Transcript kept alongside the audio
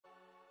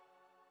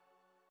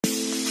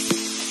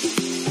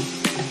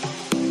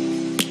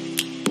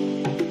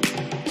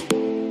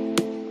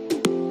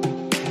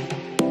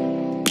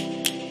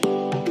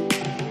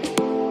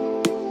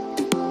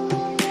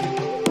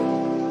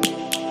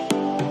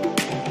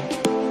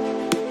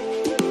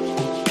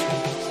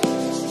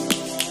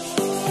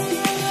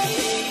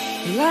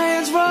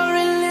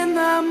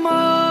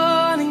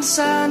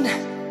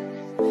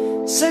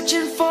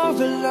searching for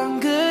a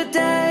longer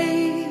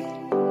day.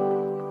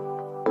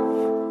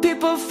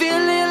 People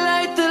feeling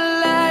like the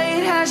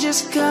light has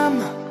just come.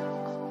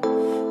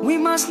 We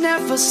must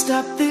never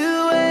stop the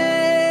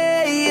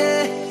way.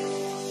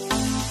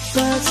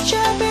 Birds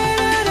jumping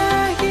and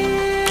I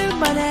hear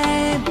my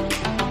name,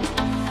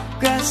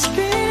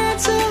 grasping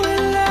into a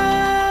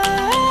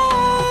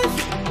life.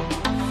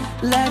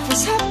 Life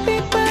is happy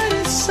but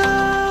it's so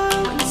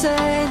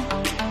insane.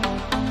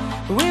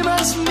 We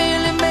must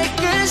merely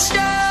make a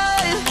start.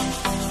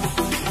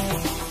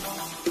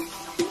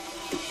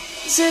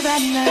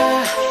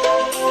 Savannah,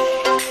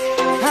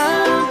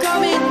 I'm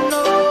coming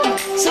home.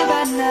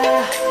 Savannah,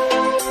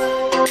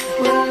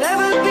 we'll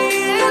never be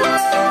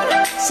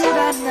alone.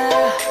 Savannah,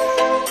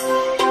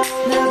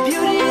 the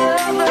beauty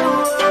of the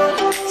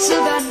world.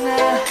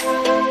 Savannah,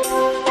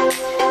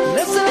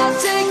 let's all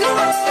take a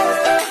walk.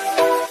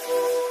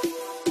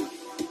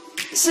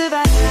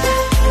 Savannah.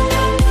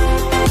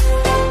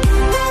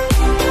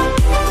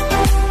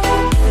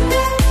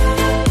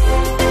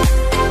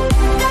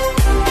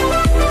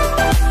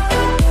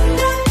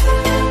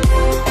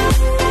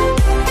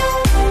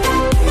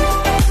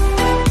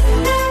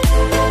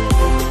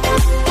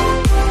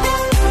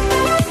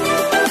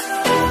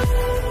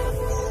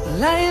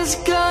 Lion's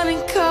gonna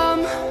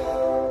come.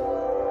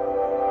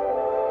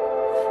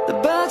 The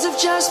birds have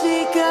just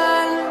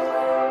begun.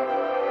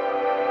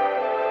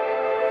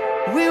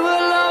 We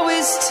will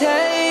always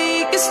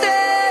take a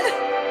stand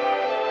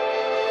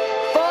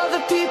for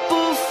the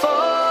people,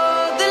 for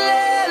the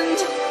land.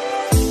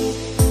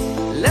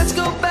 Let's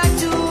go back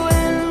to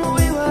when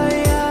we were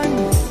young.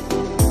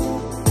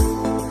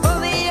 For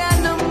the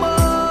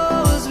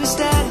animals we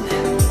stand.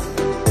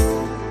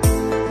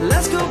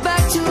 Let's go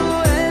back to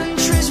when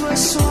trees were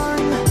swung.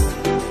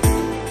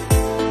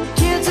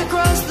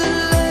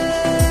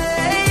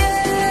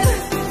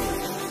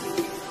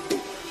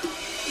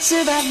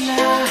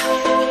 Savannah,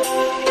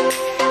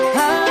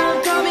 I'm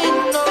coming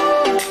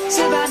home.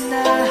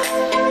 Savannah,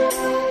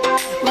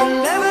 we'll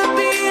never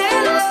be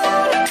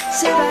alone.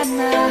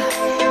 Savannah,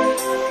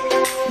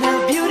 the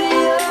beauty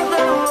of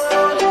the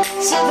world.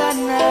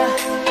 Savannah,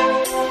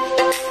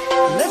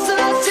 let's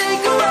all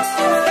take a walk.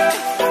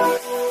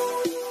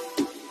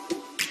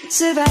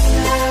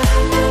 Savannah,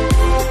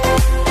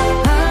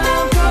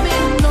 I'm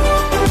coming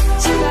home.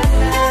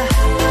 Savannah,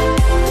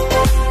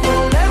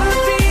 we'll never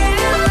be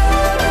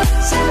alone.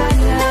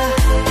 Savannah,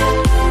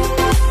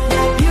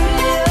 the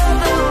beauty of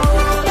the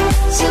world.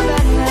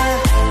 Savannah,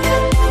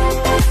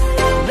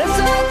 let's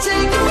all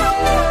take a walk.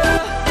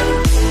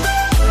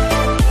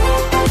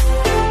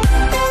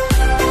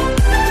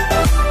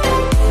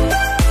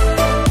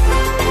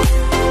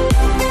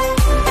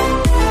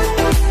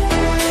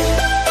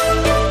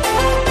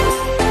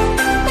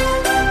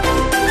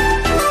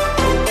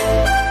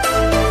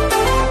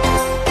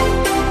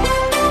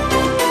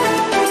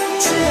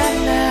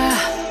 Savannah,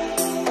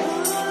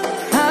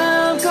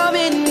 I'm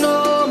coming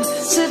home.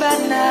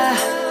 Savannah,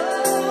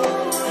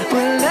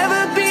 we'll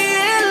never be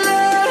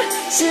alone.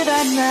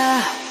 Savannah.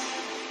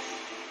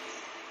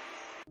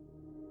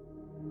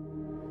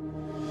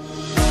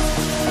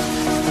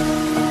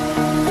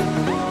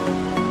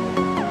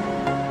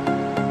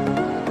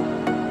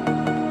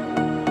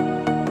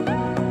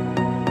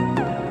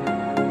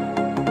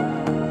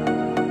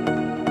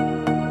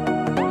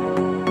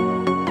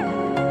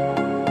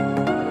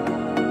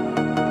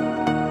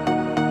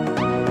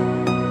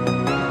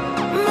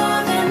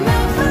 More than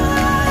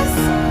lovers,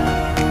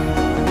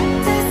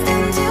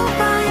 destined to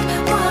find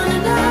one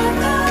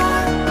another.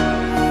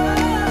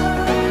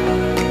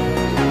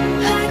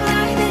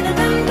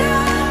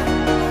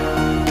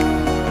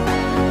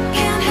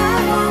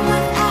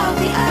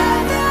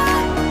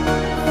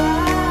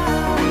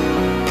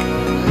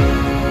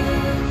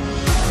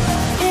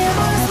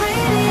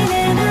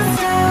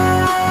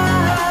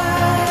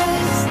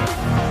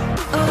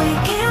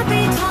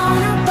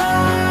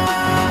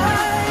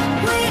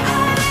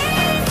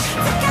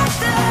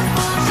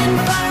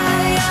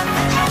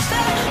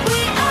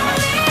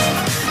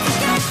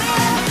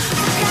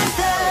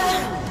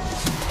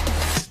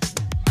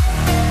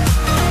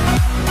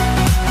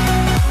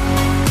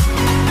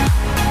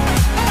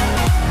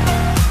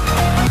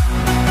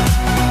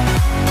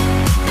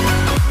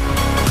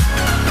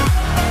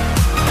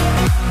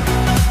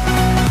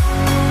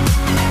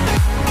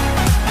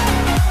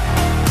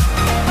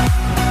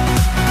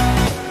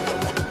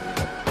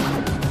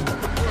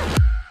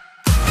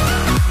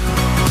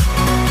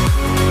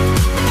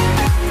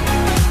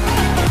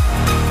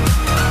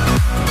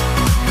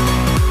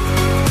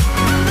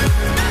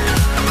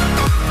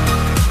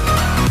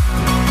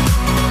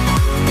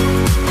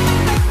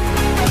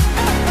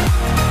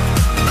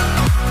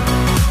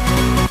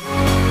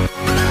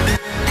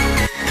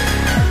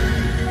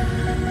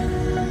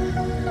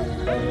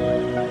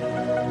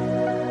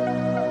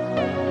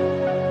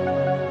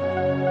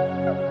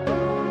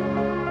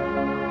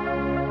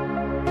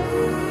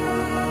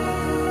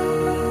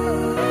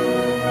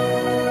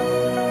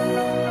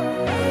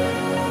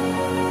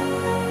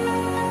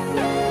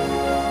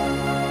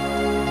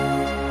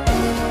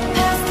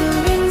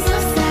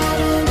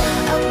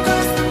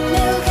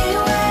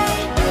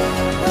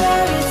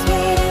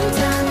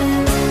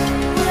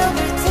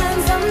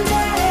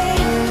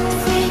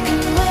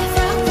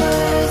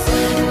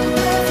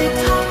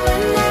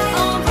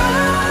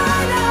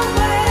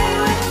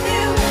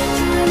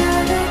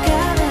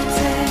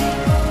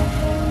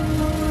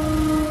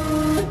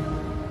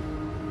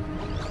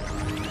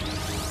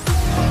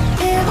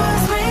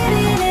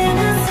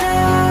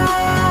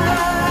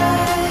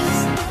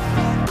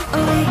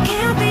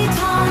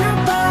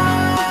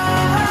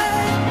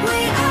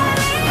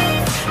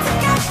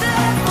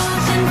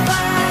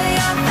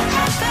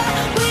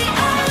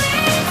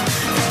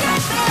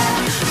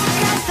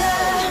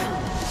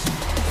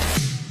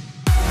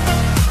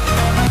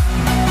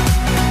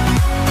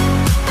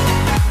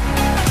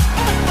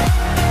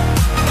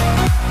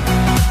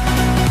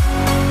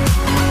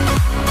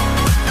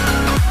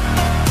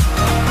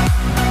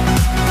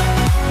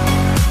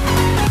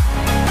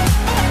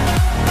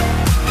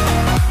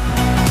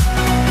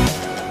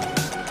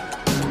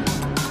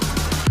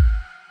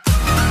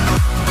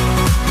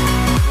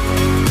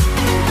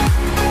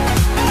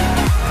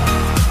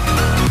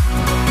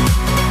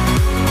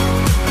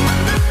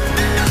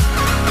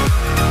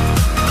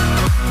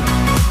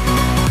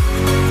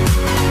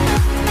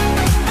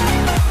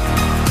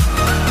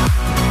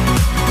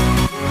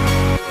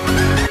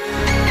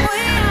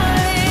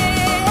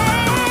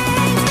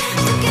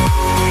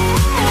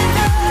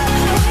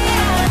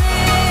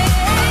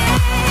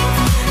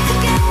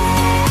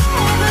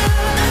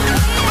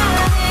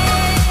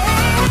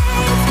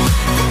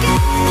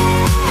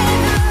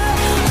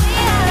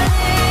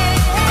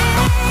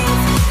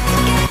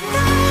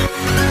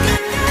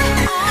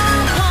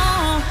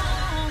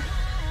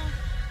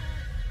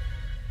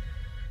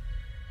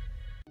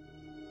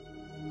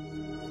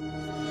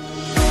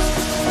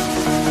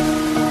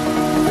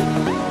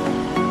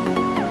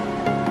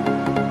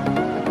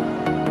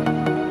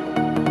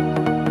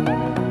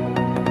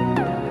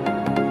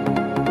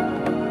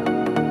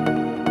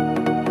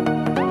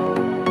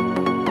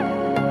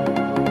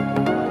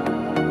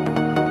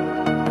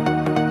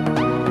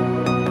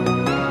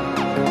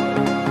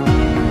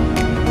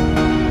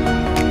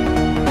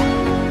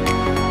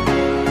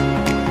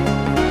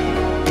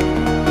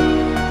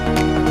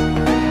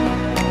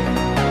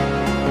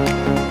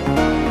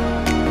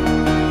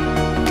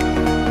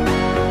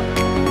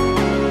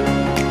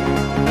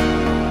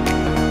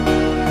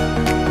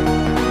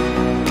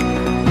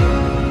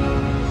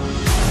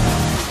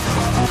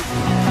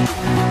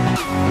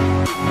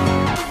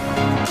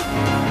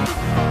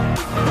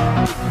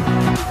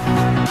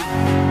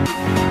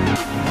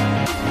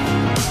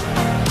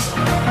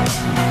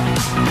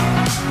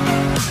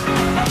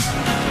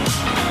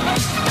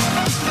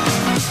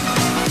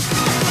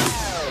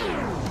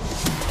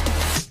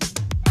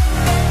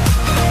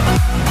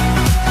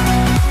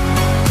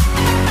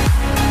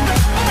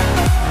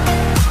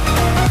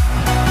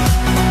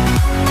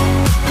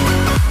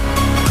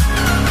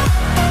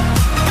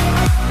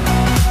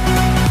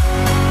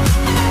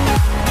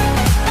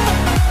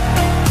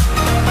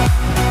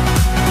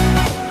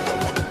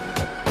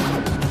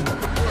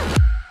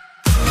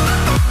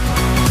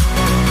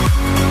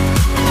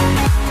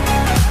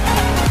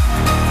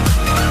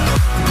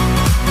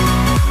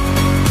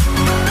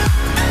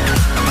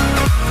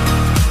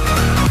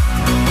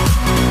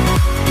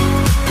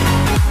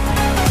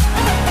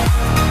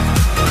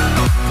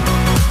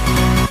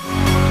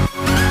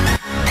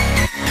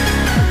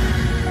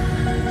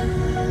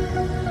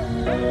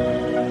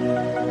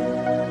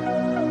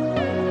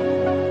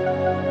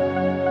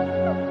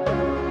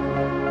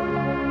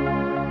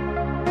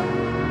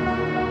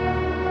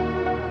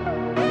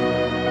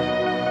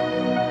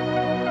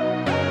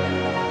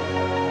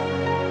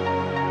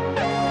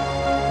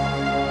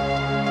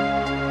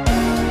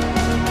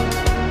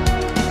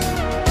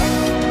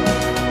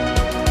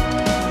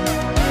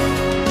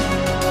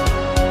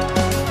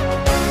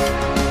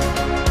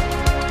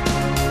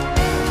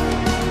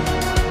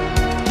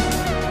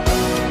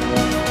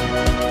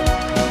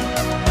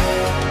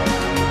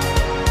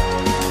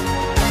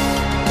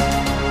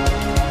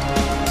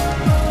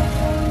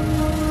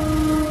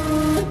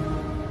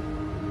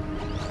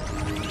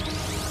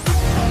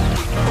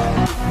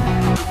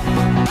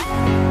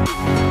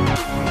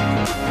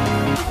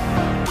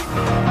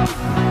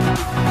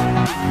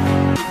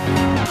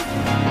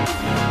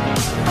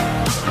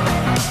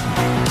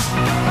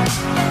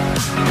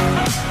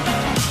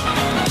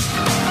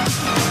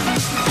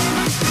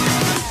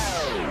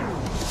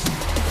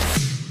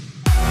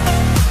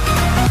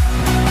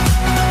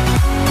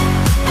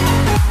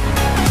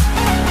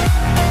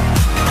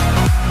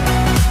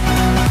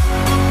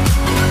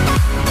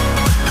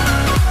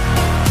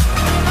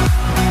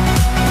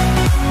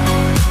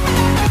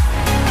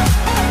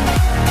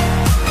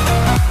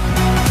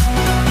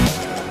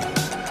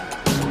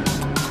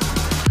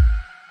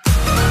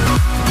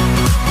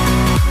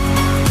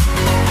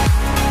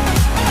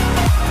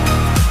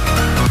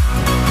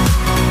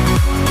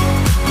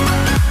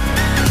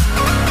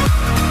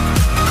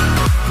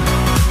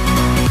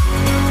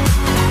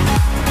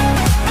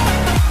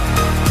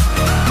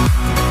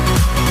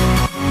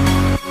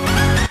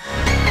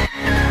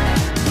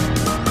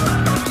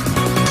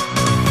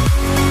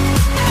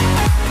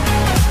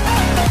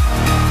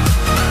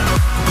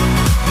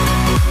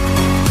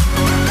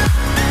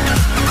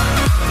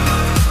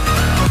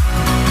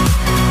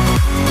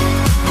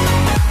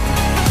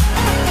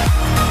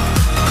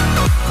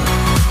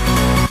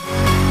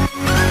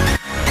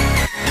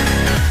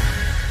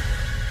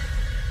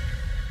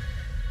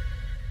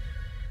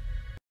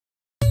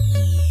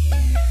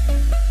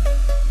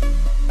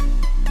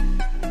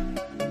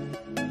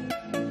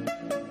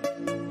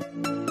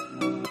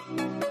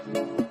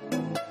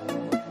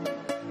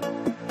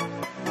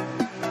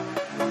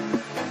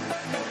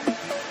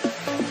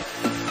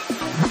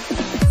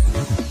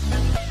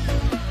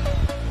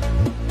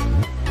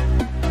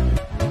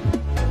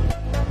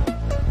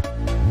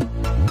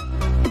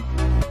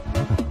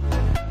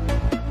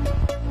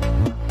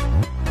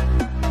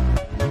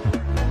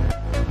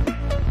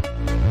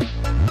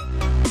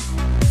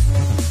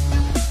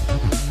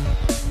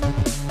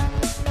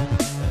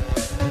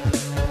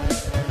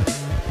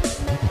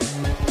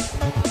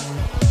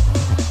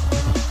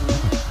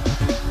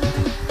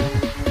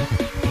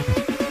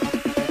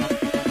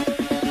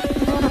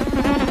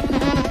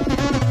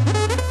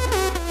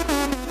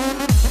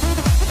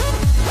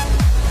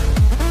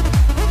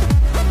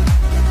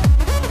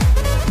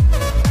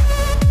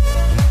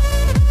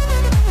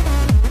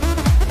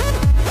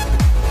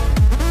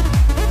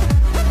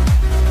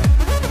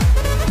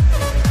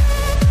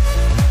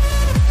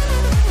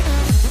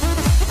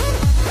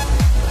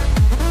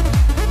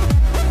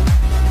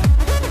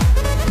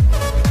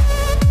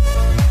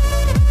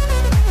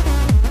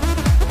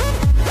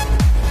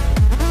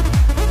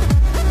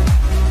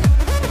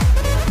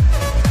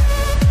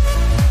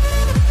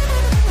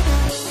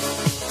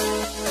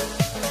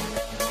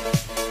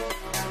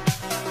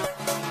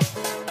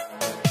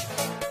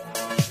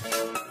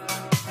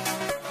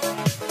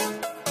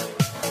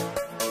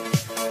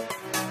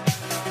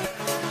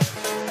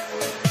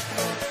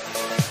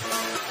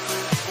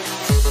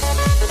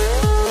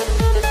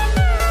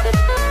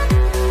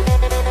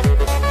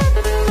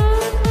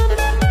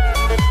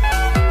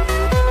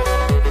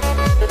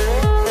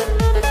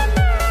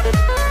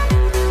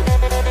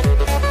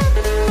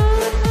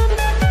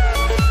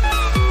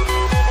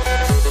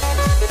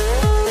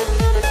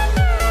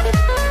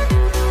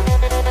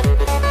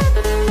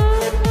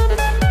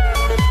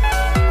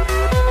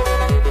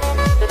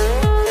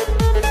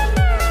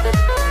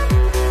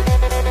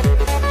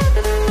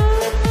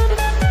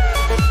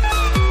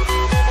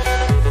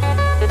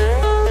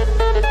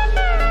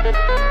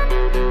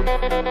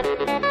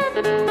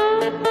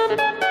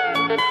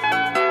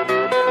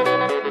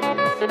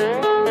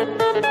 Savannah.